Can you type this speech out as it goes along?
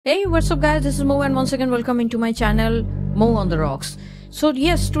Hey, what's up guys, this is Mo and once again welcome into my channel Mo on the Rocks. So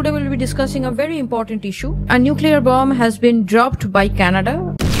yes, today we'll be discussing a very important issue. A nuclear bomb has been dropped by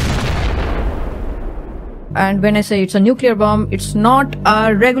Canada. And when I say it's a nuclear bomb, it's not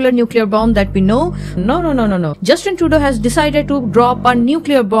a regular nuclear bomb that we know. No. Justin Trudeau has decided to drop a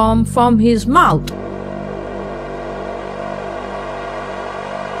nuclear bomb from his mouth.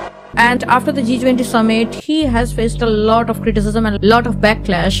 And after the G20 summit, he has faced a lot of criticism and a lot of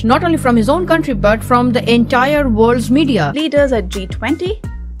backlash, not only from his own country, but from the entire world's media. Leaders at G20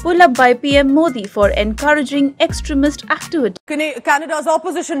 pull up by PM Modi for encouraging extremist activity. Canada's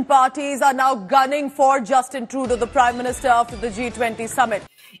opposition parties are now gunning for Justin Trudeau, the Prime Minister, after the G20 summit.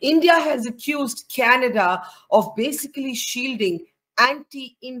 India has accused Canada of basically shielding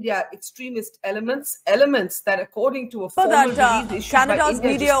anti-India extremist elements that, according to a formal release issued Canada's by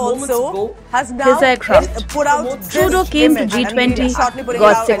India media just moments also ago, has now put out Trudeau came to G20,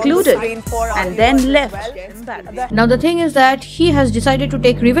 got secluded, and then left. Now the thing is that he has decided to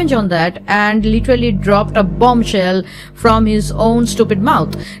take revenge on that and literally dropped a bombshell from his own stupid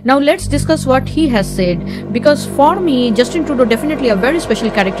mouth. Now let's discuss what he has said, because for me, Justin Trudeau definitely a very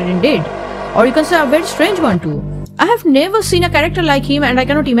special character indeed, or you can say a very strange one too. I have never seen a character like him, and I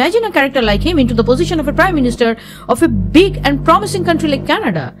cannot imagine a character like him into the position of a Prime Minister of a big and promising country like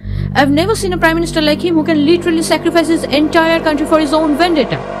Canada. I have never seen a Prime Minister like him who can literally sacrifice his entire country for his own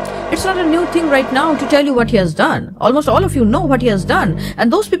vendetta. It's not a new thing right now to tell you what he has done. Almost all of you know what he has done,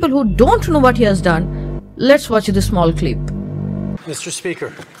 and those people who don't know what he has done, let's watch this small clip. Mr.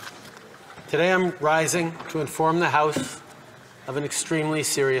 Speaker, today I'm rising to inform the House of an extremely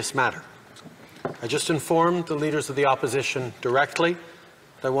serious matter. I just informed the leaders of the opposition directly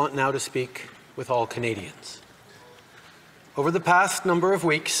that I want now to speak with all Canadians. Over the past number of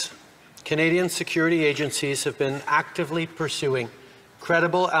weeks, Canadian security agencies have been actively pursuing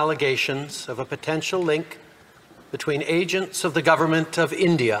credible allegations of a potential link between agents of the government of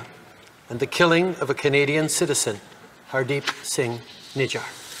India and the killing of a Canadian citizen, Hardeep Singh Nijjar.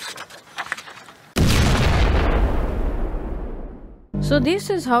 So this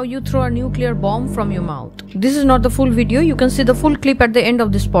is how you throw a nuclear bomb from your mouth. This is not the full video. You can see the full clip at the end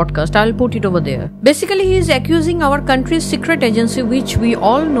of this podcast. I'll put it over there. Basically, he is accusing our country's secret agency, which we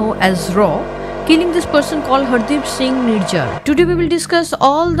all know as RAW, killing this person called Hardeep Singh Nijjar. Today we will discuss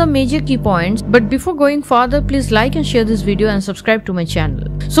all the major key points, but before going further, please like and share this video and subscribe to my channel.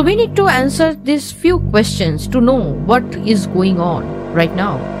 So we need to answer these few questions to know what is going on right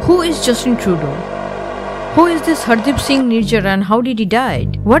now. Who is Justin Trudeau? Who is this Hardeep Singh Nijjar and how did he die?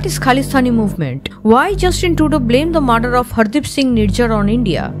 What is Khalistani movement? Why Justin Trudeau blamed the murder of Hardeep Singh Nijjar on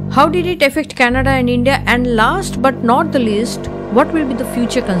India? How did it affect Canada and India? And last but not the least, what will be the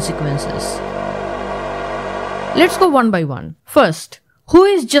future consequences? Let's go one by one. First, who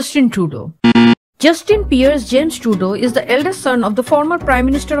is Justin Trudeau? Justin Pierce James Trudeau is the eldest son of the former Prime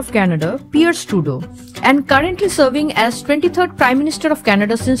Minister of Canada, Pierce Trudeau, and currently serving as 23rd Prime Minister of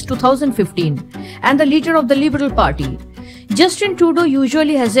Canada since 2015 and the leader of the Liberal Party. Justin Trudeau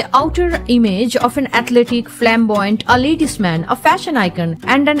usually has an outer image of an athletic, flamboyant, a ladies' man, a fashion icon,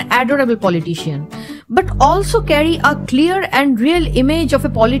 and an adorable politician, but also carry a clear and real image of a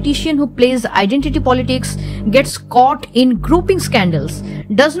politician who plays identity politics, gets caught in grouping scandals,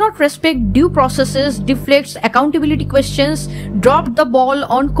 does not respect due processes, deflects accountability questions, dropped the ball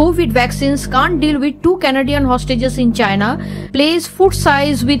on COVID vaccines, can't deal with 2 Canadian hostages in China, plays foot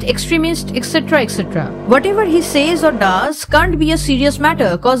size with extremists, etc. etc. Whatever he says or does can't be a serious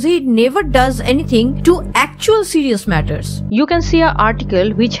matter because he never does anything to actual serious matters. You can see an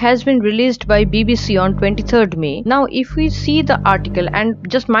article which has been released by BBC on 23rd May. Now if we see the article, and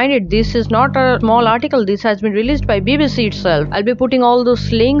just mind it, this is not a small article, this has been released by BBC itself. I'll be putting all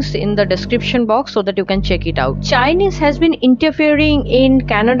those links in the description box so that you can check it out. Chinese has been interfering in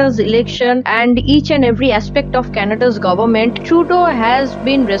Canada's election and each and every aspect of Canada's government. Trudeau has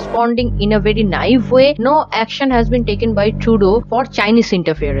been responding in a very naive way. No action has been taken by Trudeau for Chinese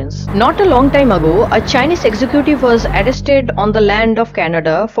interference. Not a long time ago, a Chinese executive was arrested on the land of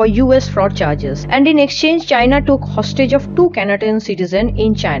Canada for US fraud charges, and in exchange China took hostage of 2 Canadian citizens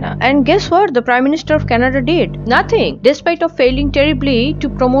in China. And guess what the Prime Minister of Canada did? Nothing. Despite of failing terribly to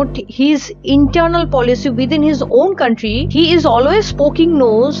promote his internal policy within his own country, he is always poking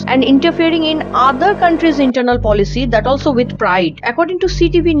nose and interfering in other countries' internal policy, that also with pride. According to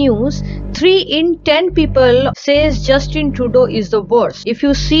CTV News, 3 in 10 people says Justin Trudeau is the worst. If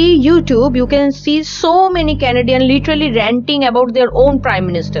you see YouTube, you can see so many Canadians literally ranting about their own Prime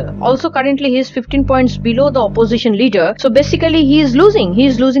Minister. Also currently he is 50 15 points below the opposition leader. So basically he is losing. He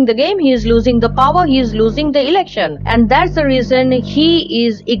is losing the game, he is losing the power, he is losing the election. And that's the reason he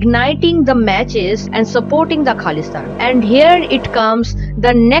is igniting the matches and supporting the Khalistan. And here it comes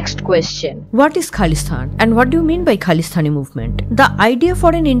the next question. What is Khalistan? And what do you mean by Khalistani movement? The idea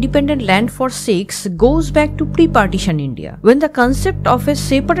for an independent land for Sikhs goes back to pre-partition India, when the concept of a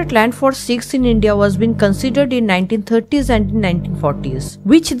separate land for Sikhs in India was being considered in 1930s and 1940s,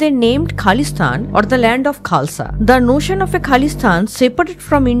 which they named Khalistan, or the land of Khalsa. The notion of a Khalistan separate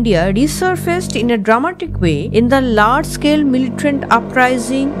from India resurfaced in a dramatic way in the large-scale militant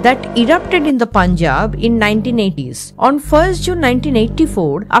uprising that erupted in the Punjab in 1980s. On 1st June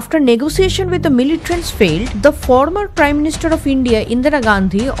 1984, after negotiation with the militants failed, the former Prime Minister of India, Indira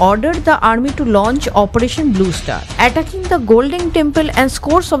Gandhi, ordered the army to launch Operation Blue Star, attacking the Golden Temple and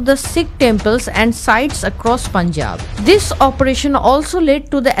scores of the Sikh temples and sites across Punjab. This operation also led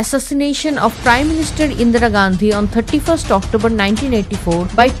to the assassination of Prime Minister Indira Gandhi on 31st October 1984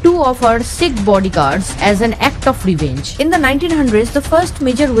 by two of her Sikh bodyguards as an act of revenge. In the 1900s, the first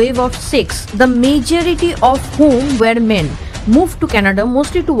major wave of Sikhs, the majority of whom were men, moved to Canada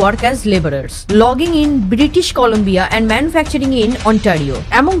mostly to work as labourers, logging in British Columbia and manufacturing in Ontario.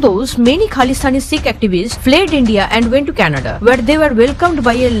 Among those, many Khalistani Sikh activists fled India and went to Canada, where they were welcomed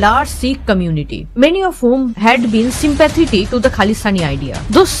by a large Sikh community, many of whom had been sympathetic to the Khalistani idea.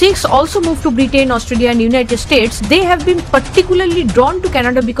 Though Sikhs also moved to Britain, Australia and United States, they have been particularly drawn to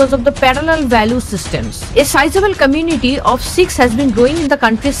Canada because of the parallel value systems. A sizable community of Sikhs has been growing in the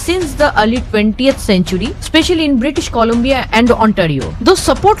country since the early 20th century, especially in British Columbia and Ontario. Though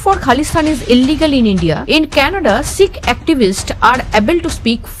support for Khalistan is illegal in India, in Canada, Sikh activists are able to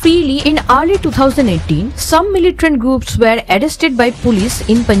speak freely. In early 2018, some militant groups were arrested by police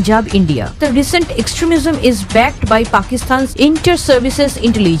in Punjab, India. The recent extremism is backed by Pakistan's Inter-Services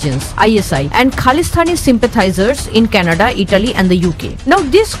Intelligence (ISI) and Khalistani sympathizers in Canada, Italy and the UK. Now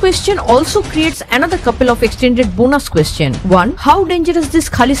this question also creates another couple of extended bonus questions. 1. How dangerous these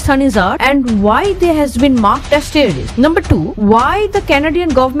Khalistanis are and why they has been marked as terrorists. Number 2. Why the Canadian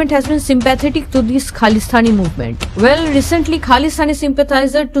government has been sympathetic to this Khalistani movement? Well, recently Khalistani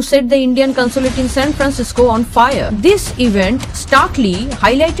sympathizer to set the Indian consulate in San Francisco on fire. This event starkly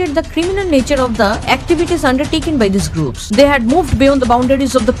highlighted the criminal nature of the activities undertaken by these groups. They had moved beyond the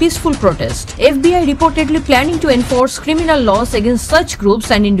boundaries of the peaceful protest. FBI reportedly planning to enforce criminal laws against such groups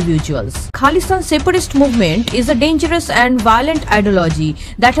and individuals. Khalistan separatist movement is a dangerous and violent ideology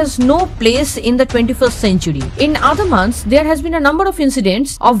that has no place in the 21st century. In other months, there has been a number of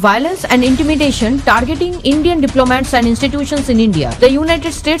incidents of violence and intimidation targeting Indian diplomats and institutions in India, the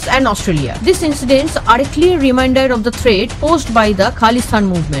United States and Australia. These incidents are a clear reminder of the threat posed by the Khalistan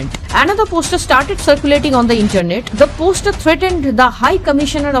movement. Another poster started circulating on the internet. The poster threatened the High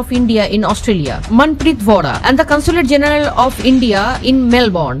Commissioner of India in Australia, Manpreet Vora, and the Consulate General of India in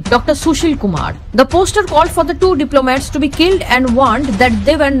Melbourne, Dr. Sushil Kumar. The poster called for the two diplomats to be killed and warned that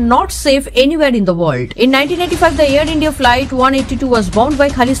they were not safe anywhere in the world. In 1985, the Air India Flight 182 was bombed by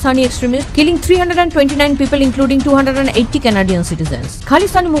Khalistani extremists, killing 329 people including 280 Canadian citizens.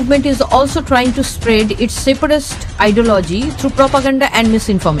 Khalistani movement is also trying to spread its separatist ideology through propaganda and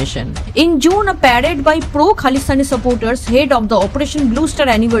misinformation. In June, a parade by pro-Khalistani supporters head of the Operation Blue Star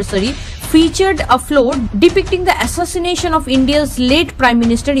anniversary featured a float depicting the assassination of India's late Prime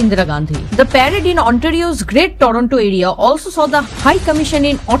Minister Indira Gandhi. The parade in Ontario's Great Toronto area also saw the High Commission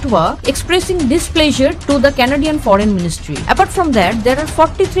in Ottawa expressing displeasure to the Canadian Foreign Ministry. Apart from that, there are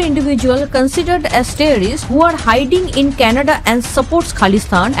 43 individuals considered as terrorists who are hiding in Canada and supports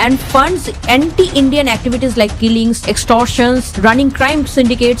Khalistan and funds anti-Indian activities like killings, extortions, running crime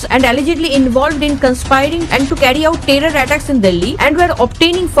syndicates and allegedly involved in conspiring and to carry out terror attacks in Delhi and were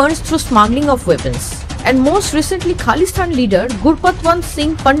obtaining funds through smuggling of weapons. And most recently, Khalistan leader Gurpatwant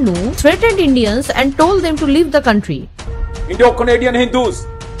Singh Pannu threatened Indians and told them to leave the country. Indo-Canadian Hindus,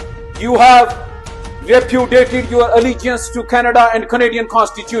 you have repudiated your allegiance to Canada and Canadian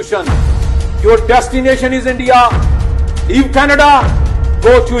Constitution. Your destination is India. Leave Canada,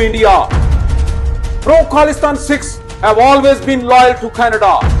 go to India. Pro-Khalistan Sikhs have always been loyal to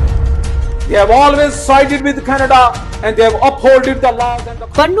Canada. They have always sided with Canada and they have upheld the laws and the...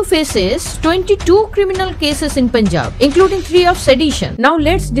 Pannu faces 22 criminal cases in Punjab, including 3 of sedition. Now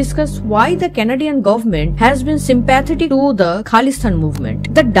let's discuss why the Canadian government has been sympathetic to the Khalistan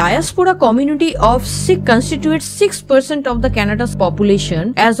movement. The diaspora community of Sikh constitutes 6% of the Canada's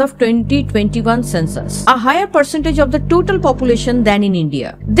population as of 2021 census, a higher percentage of the total population than in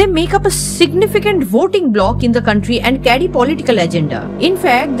India. They make up a significant voting bloc in the country and carry political agenda. In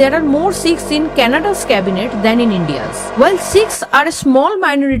fact, there are more Sikhs in Canada's cabinet than in India's. Muslims. While Sikhs are a small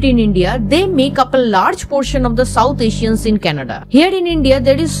minority in India, they make up a large portion of the South Asians in Canada. Here in India,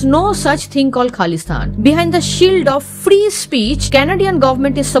 there is no such thing called Khalistan. Behind the shield of free speech, Canadian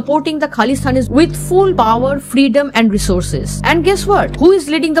government is supporting the Khalistanis with full power, freedom and resources. And guess what? Who is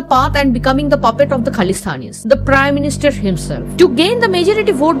leading the path and becoming the puppet of the Khalistanis? The Prime Minister himself. To gain the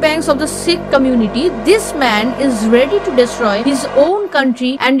majority vote banks of the Sikh community, this man is ready to destroy his own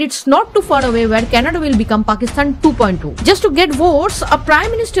country, and it's not too far away where Canada will become Pakistan 2.2. Just to get votes, a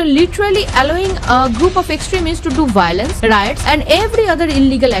Prime Minister literally allowing a group of extremists to do violence, riots and every other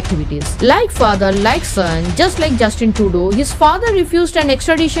illegal activities. Like father, like son, just like Justin Trudeau, his father refused an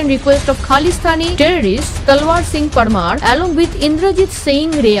extradition request of Khalistani terrorist Talwar Singh Parmar along with Indrajit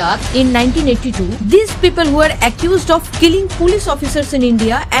Singh Rayat in 1982. These people who were accused of killing police officers in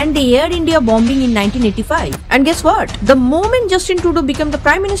India and the Air India bombing in 1985. And guess what? The moment Justin Trudeau became the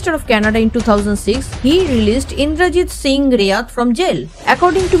Prime Minister of Canada in 2006, he released Indrajit Singh Rayat from jail.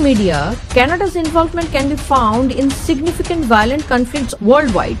 According to media, Canada's involvement can be found in significant violent conflicts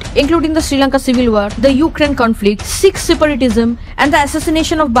worldwide, including the Sri Lanka Civil War, the Ukraine conflict, Sikh separatism, and the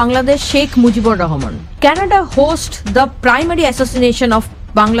assassination of Bangladesh Sheikh Mujibur Rahman. Canada hosts the primary assassination of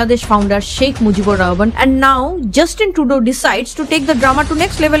Bangladesh founder Sheikh Mujibur Rahman, and now Justin Trudeau decides to take the drama to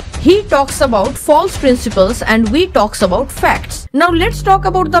next level. He talks about false principles and we talks about facts. Now let's talk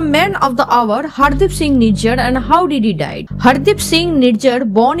about the man of the hour, Hardeep Singh Nijjar, and how did he die. Hardeep Singh Nijjar,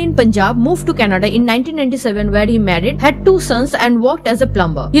 born in Punjab, moved to Canada in 1997 where he married, had 2 sons and worked as a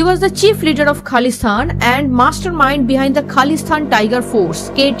plumber. He was the chief leader of Khalistan and mastermind behind the Khalistan Tiger Force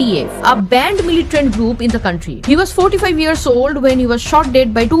 (KTF), a banned militant group in the country. He was 45 years old when he was shot dead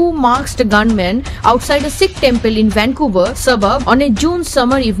by 2 masked gunmen outside a Sikh temple in Vancouver suburb on a June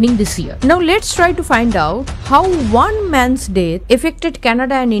summer evening this year. Now let's try to find out how one man's death affected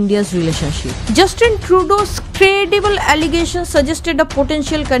Canada and India's relationship. Justin Trudeau's credible allegations suggested a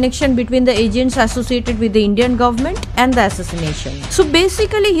potential connection between the agents associated with the Indian government and the assassination. So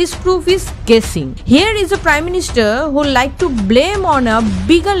basically his proof is guessing. Here is a Prime Minister who like to blame on a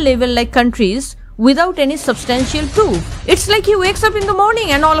bigger level like countries without any substantial proof. It's like he wakes up in the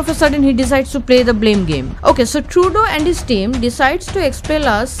morning and all of a sudden he decides to play the blame game. Okay, so Trudeau and his team decides to expel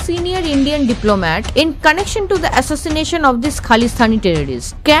a senior Indian diplomat in connection to the assassination of this Khalistani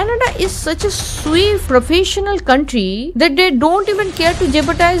terrorist. Canada is such a swift professional country that they don't even care to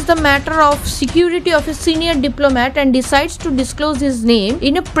jeopardize the matter of security of a senior diplomat and decides to disclose his name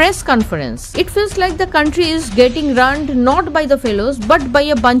in a press conference. It feels like the country is getting run not by the fellows but by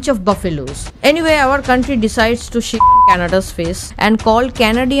a bunch of buffaloes. Anyway, our country decides to shit Canada's face and called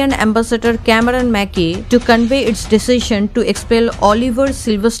Canadian Ambassador Cameron Mackey to convey its decision to expel Oliver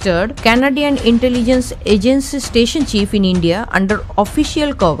Sylvester, Canadian Intelligence Agency Station Chief in India, under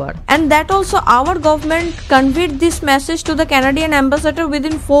official cover. And that also our government conveyed this message to the Canadian Ambassador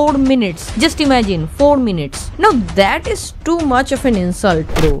within 4 minutes. Just imagine, 4 minutes. Now that is too much of an insult,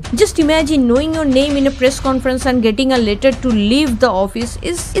 bro. Just imagine knowing your name in a press conference and getting a letter to leave the office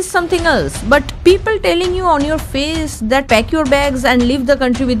is something else. But people telling you on your face that pack your bags and leave the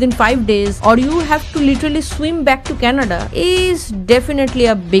country within 5 days or you have to literally swim back to Canada is definitely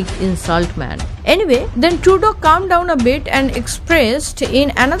a big insult, man. Anyway, then Trudeau calmed down a bit and expressed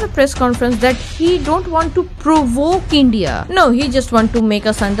in another press conference that he don't want to provoke India. No, he just want to make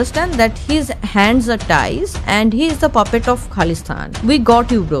us understand that his hands are tied and he is the puppet of Khalistan. We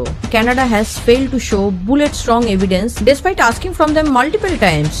got you, bro. Canada has failed to show bullet strong evidence despite asking from them multiple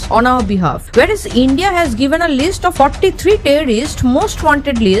times on our behalf. Whereas India has given a list of 43 terrorist most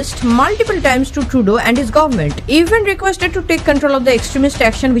wanted list multiple times to Trudeau and his government. Even requested to take control of the extremist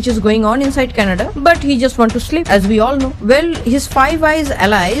action which is going on inside Canada. But he just want to sleep, as we all know. Well, his Five Eyes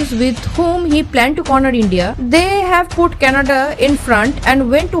allies with whom he planned to corner India, they have put Canada in front and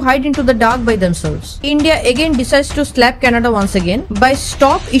went to hide into the dark by themselves. India again decides to slap Canada once again by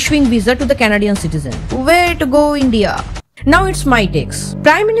stop issuing visa to the Canadian citizen. Way to go, India. Now it's my takes.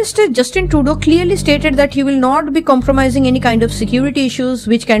 Prime Minister Justin Trudeau clearly stated that he will not be compromising any kind of security issues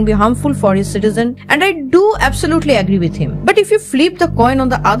which can be harmful for his citizen, and I do absolutely agree with him. But if you flip the coin on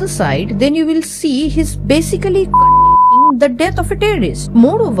the other side, then you will see he's basically the death of a terrorist.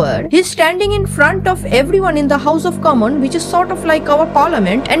 Moreover, he's standing in front of everyone in the House of Commons, which is sort of like our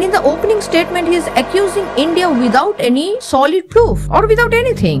parliament, and in the opening statement he is accusing India without any solid proof or without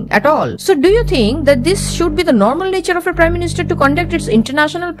anything at all. So do you think that this should be the normal nature of a Prime Minister to conduct its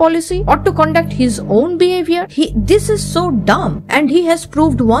international policy or to conduct his own behavior? This is so dumb, and he has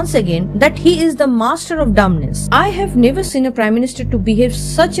proved once again that he is the master of dumbness. I have never seen a Prime Minister to behave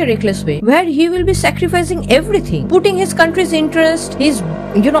such a reckless way where he will be sacrificing everything, putting his country country's interest, his,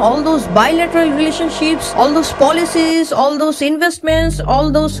 all those bilateral relationships, all those policies, all those investments,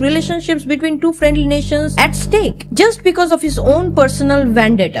 all those relationships between two friendly nations at stake just because of his own personal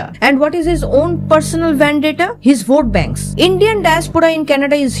vendetta. And what is his own personal vendetta? His vote banks. Indian diaspora in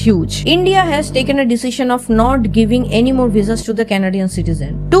Canada is huge. India has taken a decision of not giving any more visas to the Canadian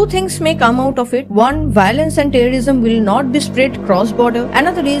citizen. Two things may come out of it. One, violence and terrorism will not be spread cross-border.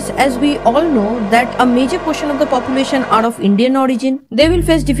 Another is, as we all know, that a major portion of the population are of Indian origin. They will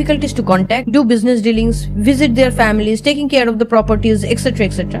face difficulties to contact, do business dealings, visit their families, taking care of the properties, etc.,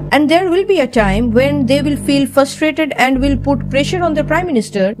 etc. And there will be a time when they will feel frustrated and will put pressure on the Prime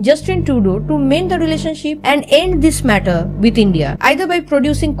Minister, Justin Trudeau, to mend the relationship and end this matter with India, either by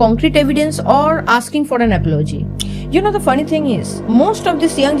producing concrete evidence or asking for an apology. The funny thing is, most of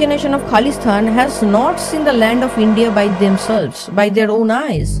this young generation of Khalistan has not seen the land of India by themselves, by their own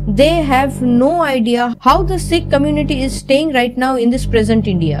eyes. They have no idea how the Sikh community is staying right now in this present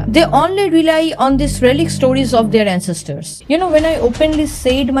India. They only rely on these relic stories of their ancestors. When I openly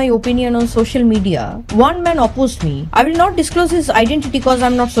said my opinion on social media, one man opposed me. I will not disclose his identity because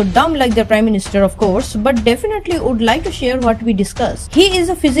I'm not so dumb like the Prime Minister, of course, but definitely would like to share what we discussed. He is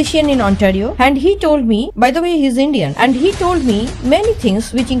a physician in Ontario, and he told me, by the way, he's Indian, and he told me many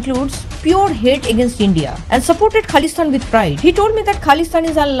things which includes pure hate against India and supported Khalistan with pride. He told me that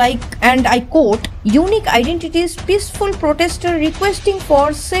Khalistanis are like, and I quote, unique identities, peaceful protester requesting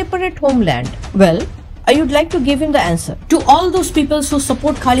for separate homeland. Well, I would like to give him the answer. To all those people who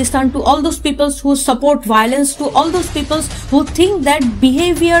support Khalistan, to all those people who support violence, to all those people who think that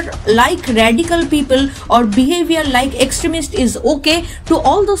behavior like radical people or behavior like extremist is okay, to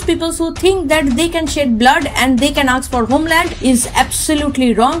all those people who think that they can shed blood and they can ask for homeland is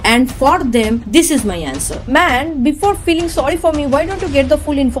absolutely wrong, and for them, this is my answer. Man, before feeling sorry for me, why don't you get the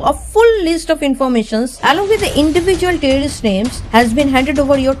full info? A full list of informations along with the individual terrorist names has been handed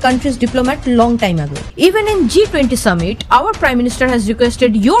over your country's diplomat long time ago. Even in G20 summit, our Prime Minister has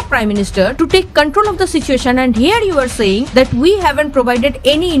requested your Prime Minister to take control of the situation, and here you are saying that we haven't provided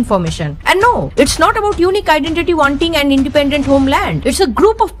any information. And no, it's not about unique identity wanting an independent homeland. It's a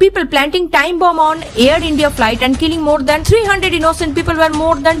group of people planting time bomb on Air India flight and killing more than 300 innocent people, where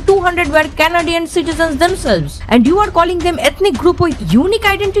more than 200 were Canadian citizens themselves. And you are calling them ethnic group with unique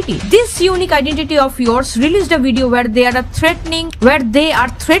identity. This unique identity of yours released a video where they are threatening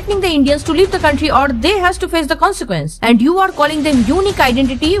the Indians to leave the country or they has to face the consequence, and you are calling them unique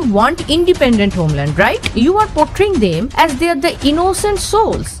identity want independent homeland, right? You are portraying them as they are the innocent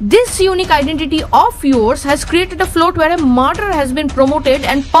souls. This unique identity of yours has created a float where a murder has been promoted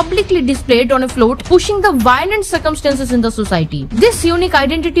and publicly displayed on a float, pushing the violent circumstances in the society. This unique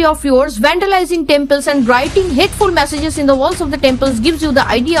identity of yours vandalizing temples and writing hateful messages in the walls of the temples gives you the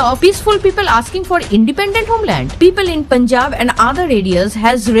idea of peaceful people asking for independent homeland. People in Punjab and other areas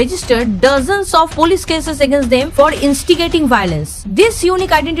has registered dozens of police cases against them for instigating violence. This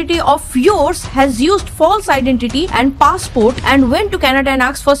unique identity of yours has used false identity and passport and went to Canada and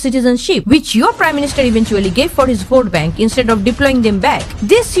asked for citizenship, which your Prime Minister eventually gave for his vote bank instead of deploying them back.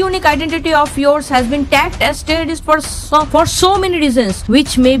 This unique identity of yours has been tagged as terrorist for so many reasons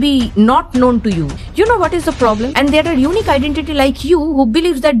which may be not known to you. You know what is the problem? And there are unique identity like you who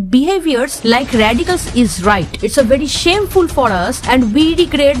believes that behaviors like radicals is right. It's a very shameful for us, and we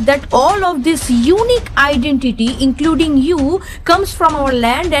regret that all of this unique identity, including you, comes from our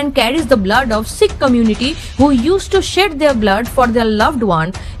land and carries the blood of Sikh community who used to shed their blood for their loved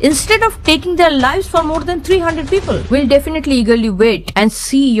one instead of taking their lives for more than 300 people. We'll definitely eagerly wait and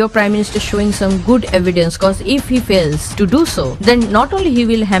see your Prime Minister showing some good evidence, because if he fails to do so, then not only he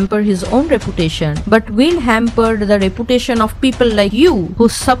will hamper his own reputation, but will hamper the reputation of people like you who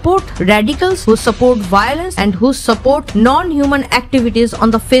support radicals, who support violence, and who support non-human activities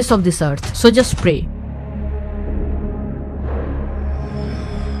on the face of this earth. So just pray.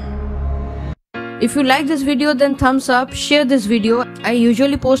 If you like this video, then thumbs up, share this video. I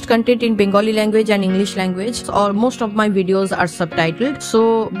usually post content in Bengali language and English language, or most of my videos are subtitled.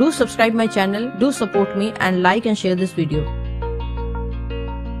 So do subscribe my channel, do support me, and like and share this video.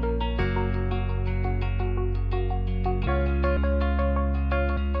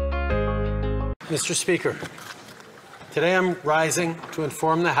 Mr. Speaker, today I'm rising to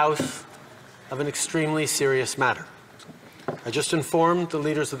inform the House of an extremely serious matter. I just informed the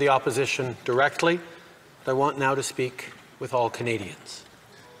leaders of the opposition directly, but I want now to speak with all Canadians.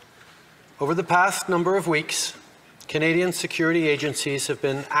 Over the past number of weeks, Canadian security agencies have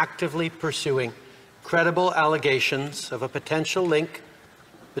been actively pursuing credible allegations of a potential link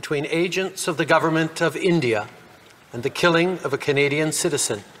between agents of the government of India and the killing of a Canadian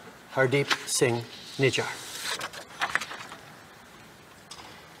citizen, Hardeep Singh Nijjar.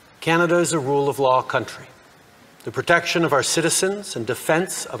 Canada is a rule of law country. The protection of our citizens and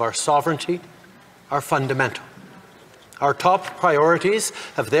defense of our sovereignty are fundamental. Our top priorities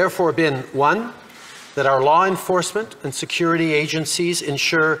have therefore been, one, that our law enforcement and security agencies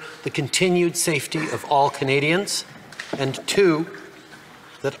ensure the continued safety of all Canadians, and two,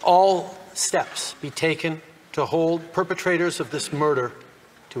 that all steps be taken to hold perpetrators of this murder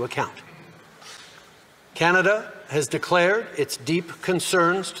to account. Canada has declared its deep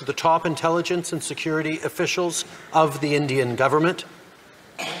concerns to the top intelligence and security officials of the Indian government.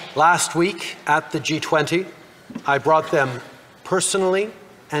 Last week at the G20, I brought them personally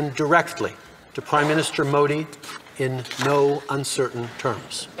and directly to Prime Minister Modi in no uncertain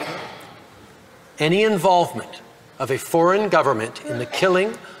terms. Any involvement of a foreign government in the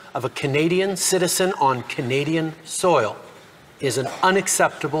killing of a Canadian citizen on Canadian soil is an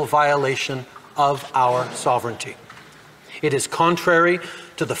unacceptable violation of our sovereignty. It is contrary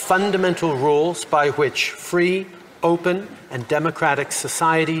to the fundamental rules by which free, open, and democratic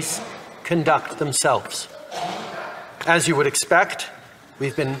societies conduct themselves. As you would expect,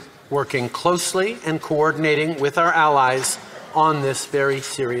 we've been working closely and coordinating with our allies on this very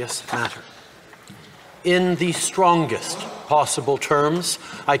serious matter. In the strongest possible terms,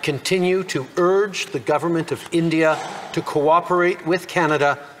 I continue to urge the Government of India to cooperate with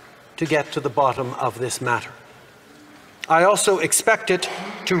Canada to get to the bottom of this matter. I also expect it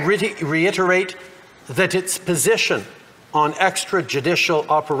to reiterate that its position on extrajudicial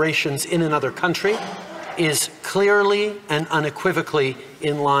operations in another country is clearly and unequivocally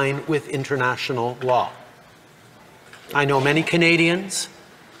in line with international law. I know many Canadians,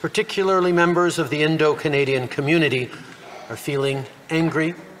 particularly members of the Indo-Canadian community, are feeling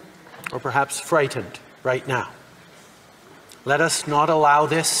angry or perhaps frightened right now. Let us not allow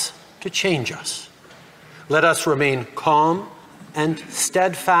this to change us. Let us remain calm and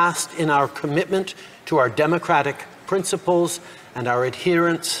steadfast in our commitment to our democratic principles and our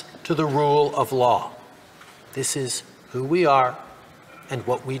adherence to the rule of law. This is who we are and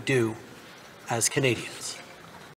what we do as Canadians.